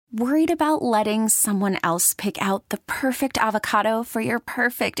Worried about letting someone else pick out the perfect avocado for your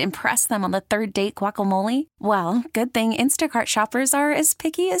perfect impress them on the third date guacamole? Well, good thing Instacart shoppers are as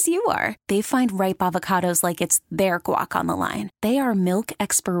picky as you are. They find ripe avocados like it's their guac on the line. They are milk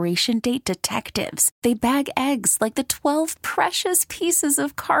expiration date detectives. They bag eggs like the 12 precious pieces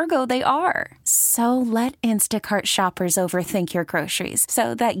of cargo they are. So let Instacart shoppers overthink your groceries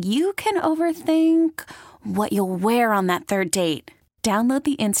so that you can overthink what you'll wear on that third date. Download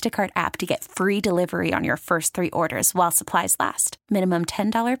the Instacart app to get free delivery on your first 3 orders while supplies last. Minimum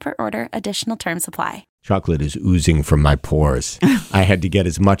 $10 per order. Additional terms apply. Chocolate is oozing from my pores. I had to get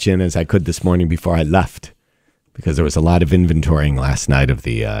as much in as I could this morning before I left because there was a lot of inventorying last night of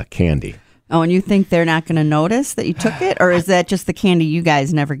the candy. Oh, and you think they're not going to notice that you took it? Or is that just the candy you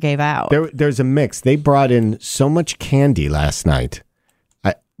guys never gave out? There's a mix. They brought in so much candy last night.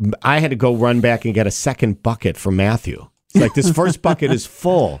 I had to go run back and get a second bucket for Matthew. It's like this first bucket is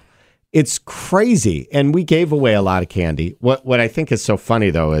full. It's crazy. And we gave away a lot of candy. What I think is so funny,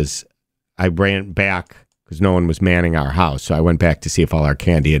 though, is I ran back because no one was manning our house. So I went back to see if all our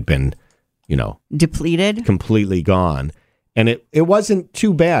candy had been, depleted, completely gone. And it wasn't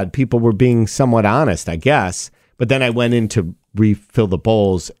too bad. People were being somewhat honest, I guess. But then I went in to refill the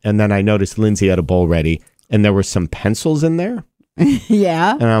bowls. And then I noticed Lindsay had a bowl ready. And there were some pencils in there.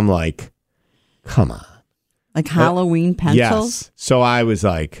 Yeah. And I'm like, come on. Like Halloween pencils? Yes. So I was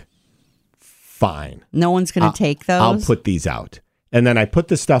like, fine. No one's going to take those? I'll put these out. And then I put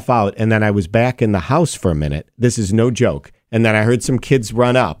the stuff out, and then I was back in the house for a minute. This is no joke. And then I heard some kids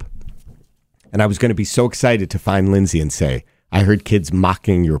run up, and I was going to be so excited to find Lindsay and say, I heard kids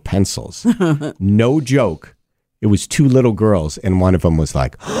mocking your pencils. No joke. It was 2 little girls, and one of them was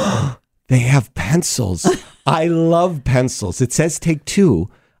like, oh, they have pencils. I love pencils. It says take 2.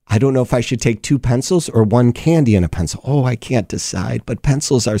 I don't know if I should take 2 pencils or 1 candy and a pencil. Oh, I can't decide, but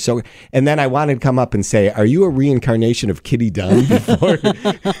pencils are so... And then I wanted to come up and say, are you a reincarnation of Kitty Dunn before?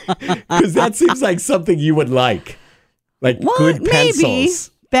 Because that seems like something you would like. Like good pencils. Maybe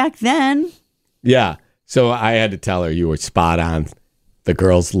back then. Yeah. So I had to tell her you were spot on. The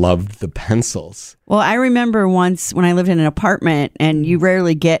girls loved the pencils. Well, I remember once when I lived in an apartment, and you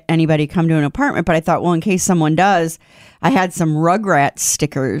rarely get anybody come to an apartment, but I thought, well, in case someone does, I had some Rugrats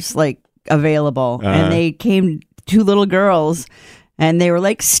stickers available, and they came 2 little girls, and they were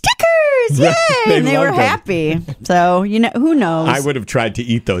like, stickers, yay! And they were happy. So, who knows? I would have tried to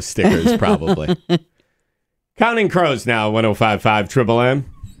eat those stickers, probably. Counting Crows now, 105.5 Triple M.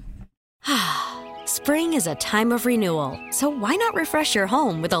 Spring is a time of renewal, so why not refresh your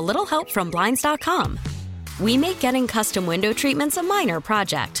home with a little help from Blinds.com? We make getting custom window treatments a minor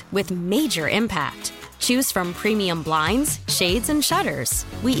project with major impact. Choose from premium blinds, shades, and shutters.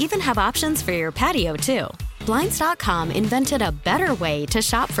 We even have options for your patio, too. Blinds.com invented a better way to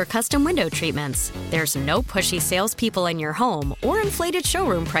shop for custom window treatments. There's no pushy salespeople in your home or inflated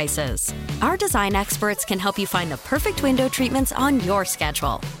showroom prices. Our design experts can help you find the perfect window treatments on your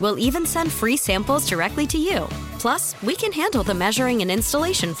schedule. We'll even send free samples directly to you. Plus, we can handle the measuring and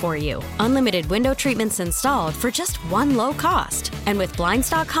installation for you. Unlimited window treatments installed for just one low cost. And with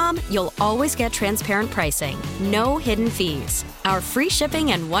Blinds.com, you'll always get transparent pricing. No hidden fees. Our free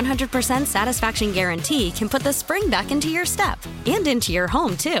shipping and 100% satisfaction guarantee can put the spring back into your step and into your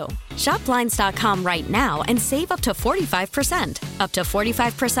home, too. Shop Blinds.com right now and save up to 45%. Up to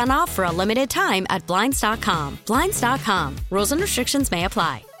 45% off for a limited time at Blinds.com. Blinds.com. Rules and restrictions may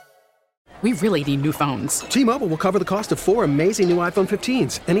apply. We really need new phones. T-Mobile will cover the cost of 4 amazing new iPhone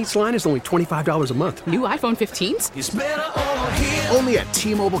 15s, and each line is only $25 a month. New iPhone 15s? It's better over here. Only at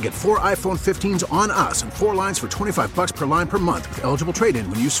T-Mobile, get 4 iPhone 15s on us and 4 lines for $25 per line per month with eligible trade-in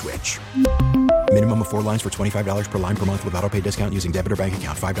when you switch. Minimum of 4 lines for $25 per line per month with autopay discount using debit or bank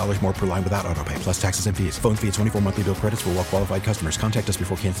account. $5 more per line without autopay, plus taxes and fees. Phone fee at 24 monthly bill credits for well-qualified customers. Contact us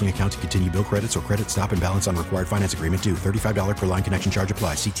before canceling account to continue bill credits or credit stop and balance on required finance agreement due. $35 per line connection charge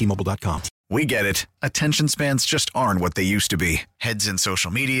applies. See T-Mobile.com. We get it. Attention spans just aren't what they used to be. Heads in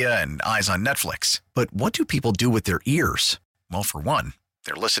social media and eyes on Netflix. But what do people do with their ears? Well, for one,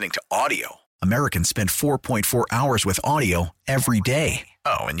 they're listening to audio. Americans spend 4.4 hours with audio every day.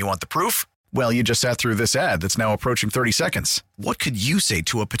 Oh, and you want the proof? Well, you just sat through this ad that's now approaching 30 seconds. What could you say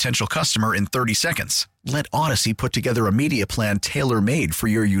to a potential customer in 30 seconds? Let Odyssey put together a media plan tailor-made for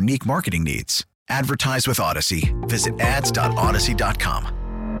your unique marketing needs. Advertise with Odyssey. Visit ads.odyssey.com.